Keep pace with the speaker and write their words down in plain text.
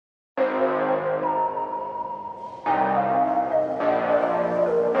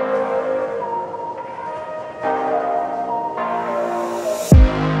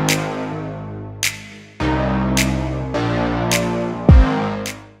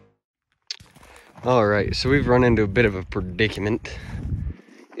All right, so we've run into a bit of a predicament.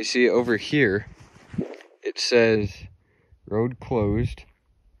 You see over here, it says road closed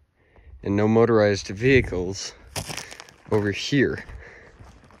and no motorized vehicles over here.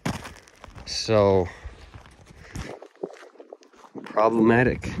 So,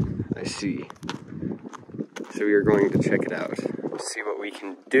 problematic, I see. So we are going to check it out, see what we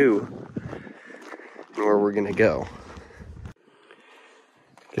can do and where we're gonna go.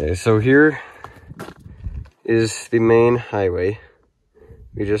 Okay, so here is the main highway.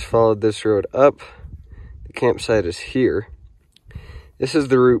 We just followed this road up. The campsite is here. This is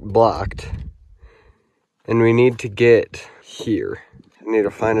the route blocked, and we need to get here. We need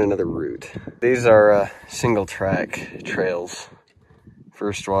to find another route. These are single track trails.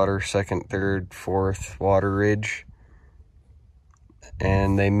 First water, second, third, fourth water ridge.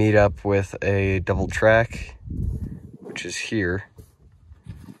 And they meet up with a double track, which is here.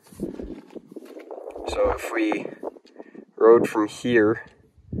 So if we rode from here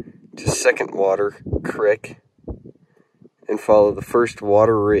to second water creek and follow the first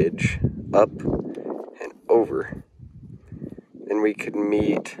water ridge up and over, then we could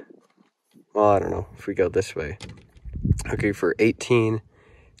meet, well, I don't know, if we go this way. Okay, for 18,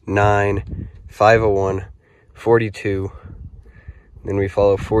 9, 501, 42, then we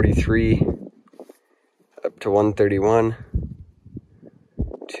follow 43 up to 131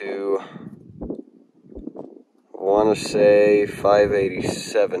 to, I want to say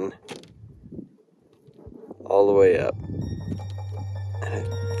 587 all the way up. And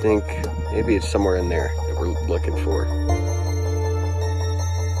I think maybe it's somewhere in there that we're looking for.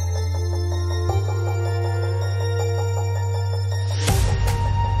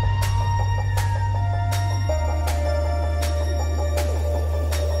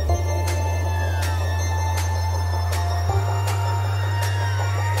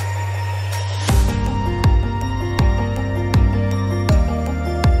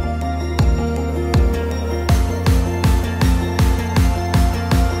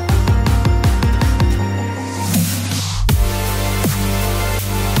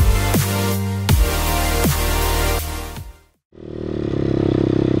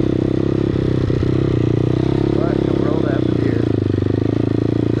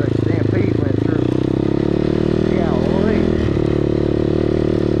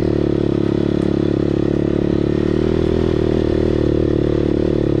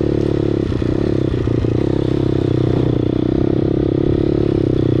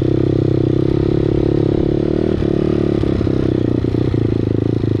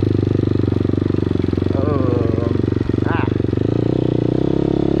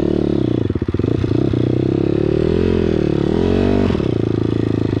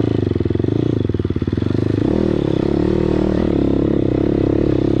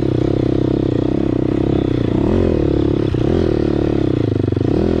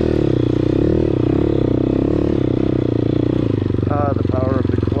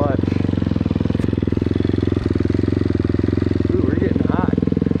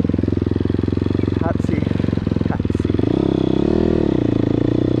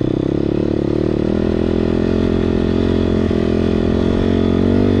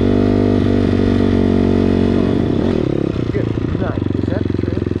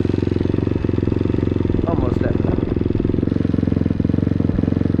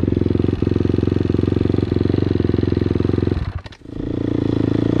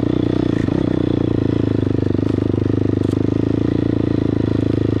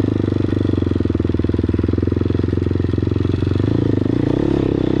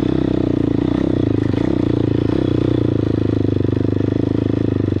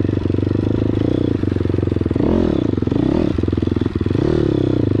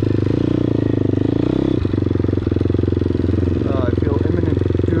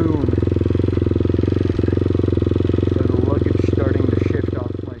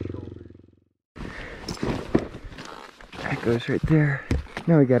 Goes right there.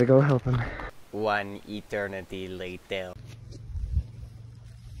 Now we gotta go help him. One eternity later.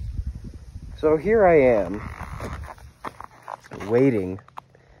 So here I am, waiting,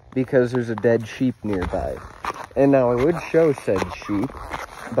 because there's a dead sheep nearby. And now I would show said sheep,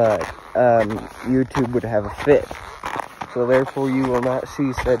 but YouTube would have a fit. So therefore you will not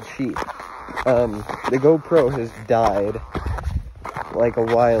see said sheep. The GoPro has died like a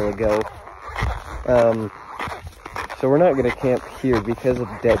while ago. So we're not going to camp here because of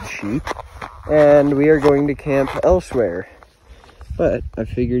dead sheep, and we are going to camp elsewhere. But I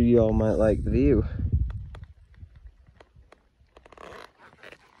figured you all might like the view.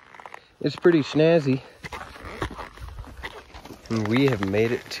 It's pretty snazzy. And we have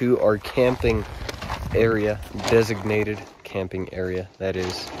made it to our camping area, designated camping area, that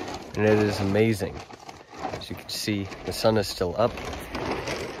is, and it is amazing. As you can see, the sun is still up,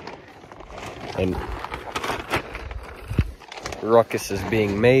 and ruckus is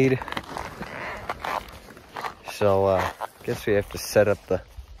being made. So, I guess we have to set up the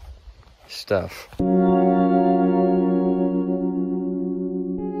stuff.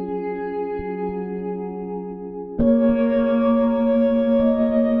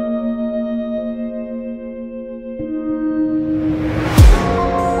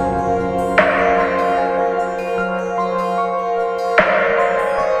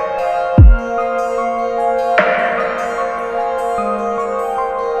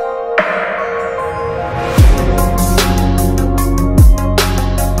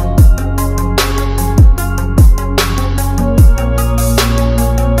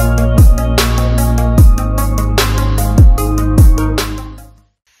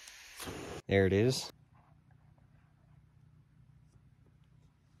 There it is.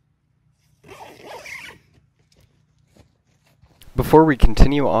 Before we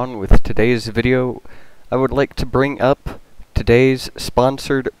continue on with today's video, I would like to bring up today's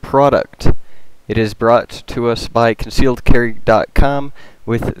sponsored product. It is brought to us by concealedcarry.com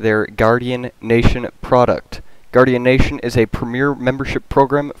with their Guardian Nation product. Guardian Nation is a premier membership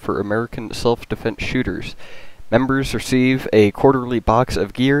program for American self-defense shooters. Members receive a quarterly box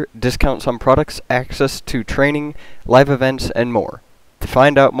of gear, discounts on products, access to training, live events, and more. To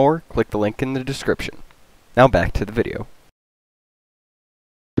find out more, click the link in the description. Now back to the video.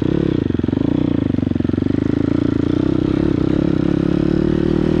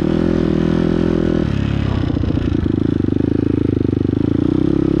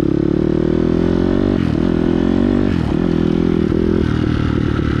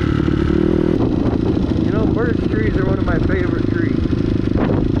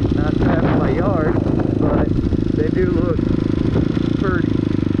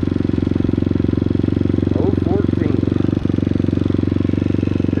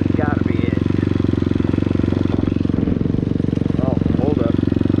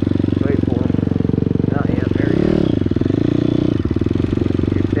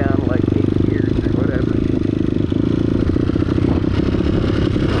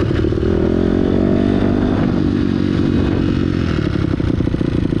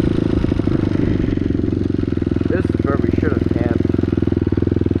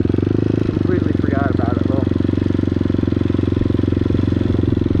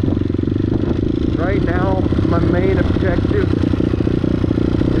 Right now, my main objective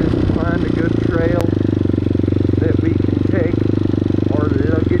is to find a good trail that we can take, or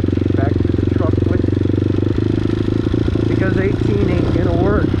that'll get you back to the truck with, because 18 ain't gonna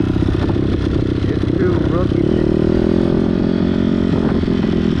work. It's too rookie.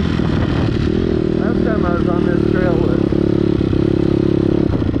 Last time I was on this trail was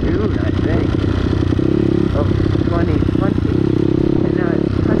June, I think, of 2020, and now it's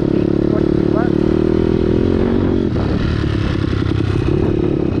 2021.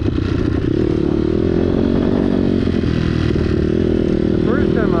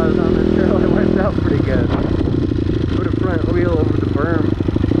 Time I was on this trail, it went out pretty good. Put a front wheel over the berm.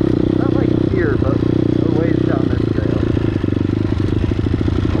 Not like here, but a ways down this trail.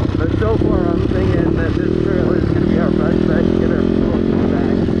 But so far I'm thinking that this trail is going to be our best bet to get our horses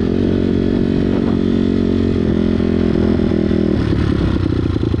back.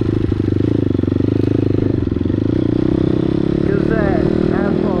 Because that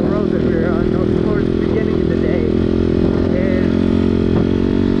asphalt road that we were on towards the beginning of the day is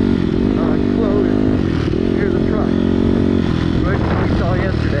closed near the truck, which we saw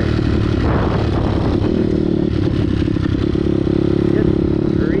yesterday. It's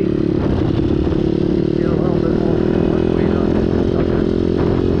great. Get a little bit more foot weight on this sucker.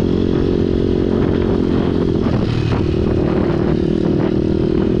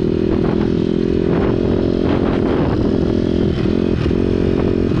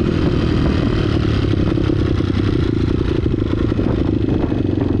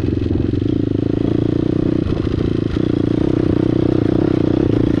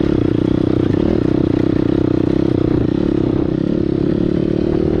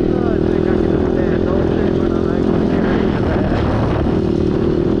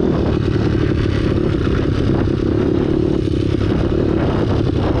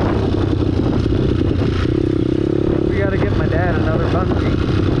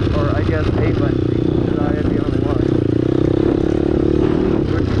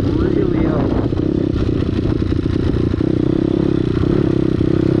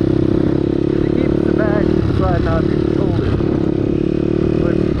 sliding off your shoulders,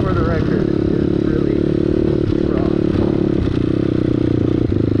 which for the record is really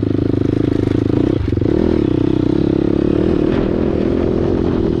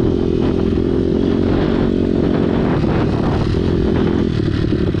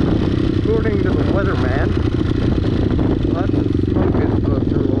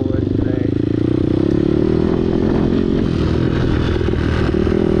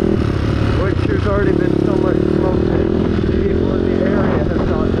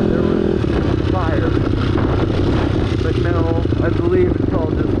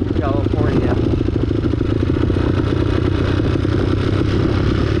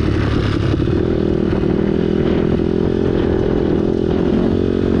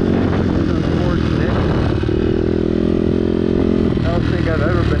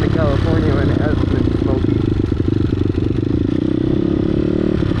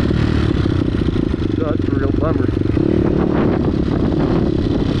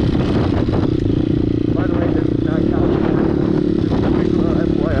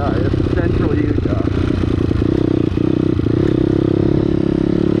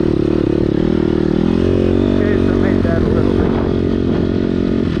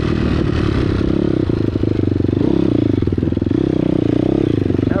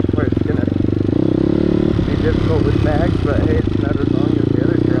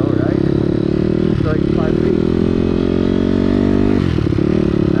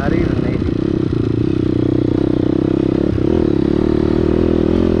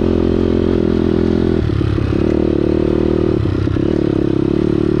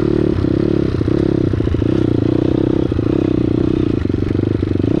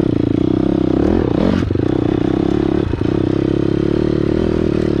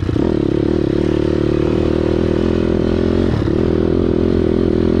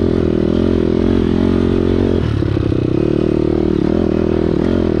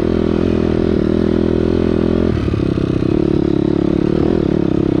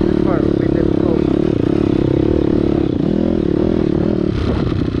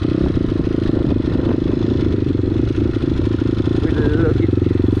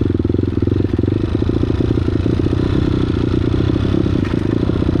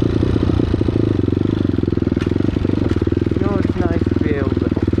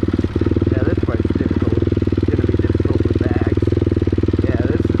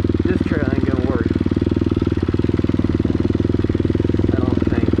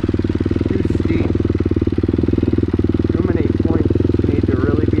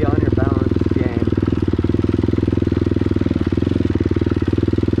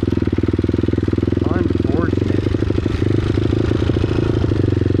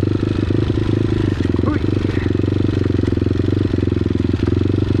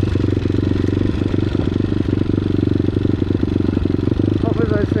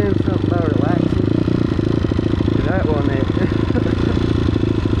something about relaxing. That one,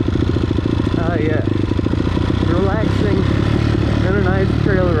 yeah. Relaxing in a nice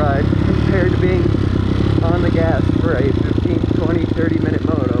trail ride compared to being on the gas for a 15, 20, 30-minute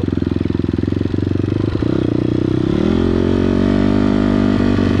moto.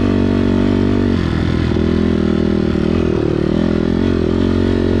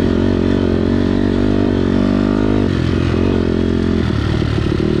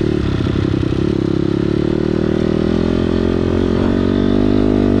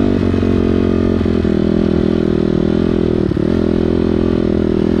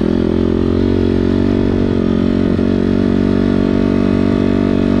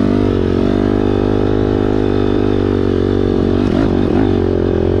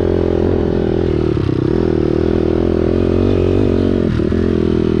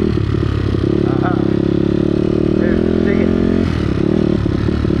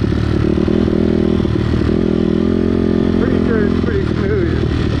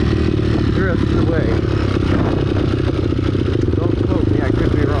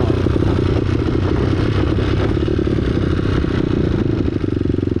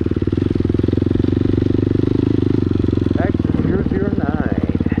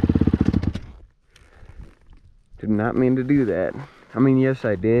 Did not mean to do that. I mean, yes,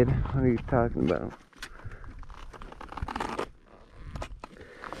 I did. What are you talking about?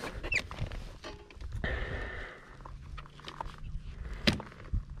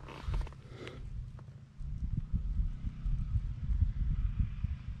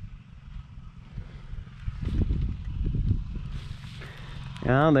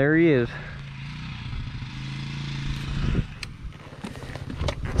 Oh, there he is.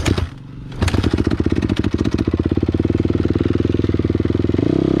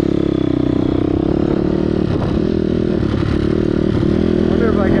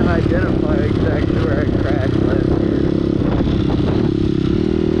 I can identify exactly where I crashed last year.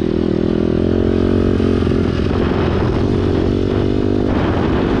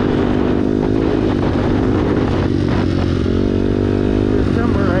 It was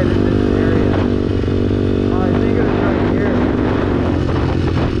somewhere right in this area. Oh, I think it was right here.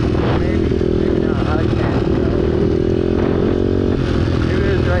 Maybe not. I can't tell. Maybe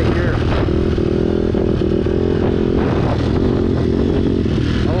it was right here.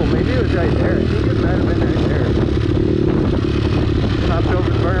 Maybe it was right there. I think it might have been right there. Hopped over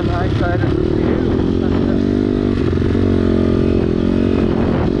the berm, high side of the view.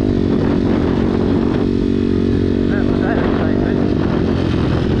 That was that excitement.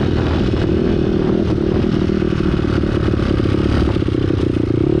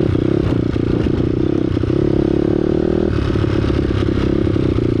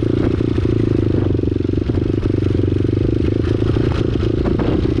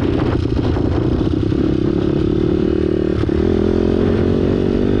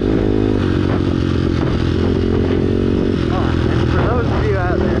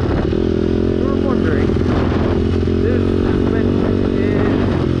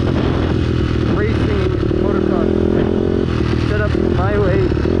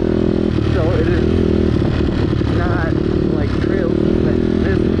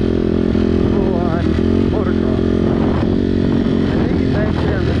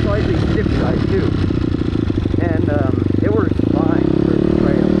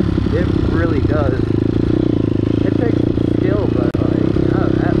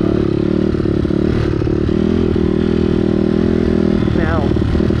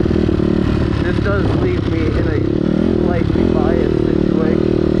 Does leave me in a slightly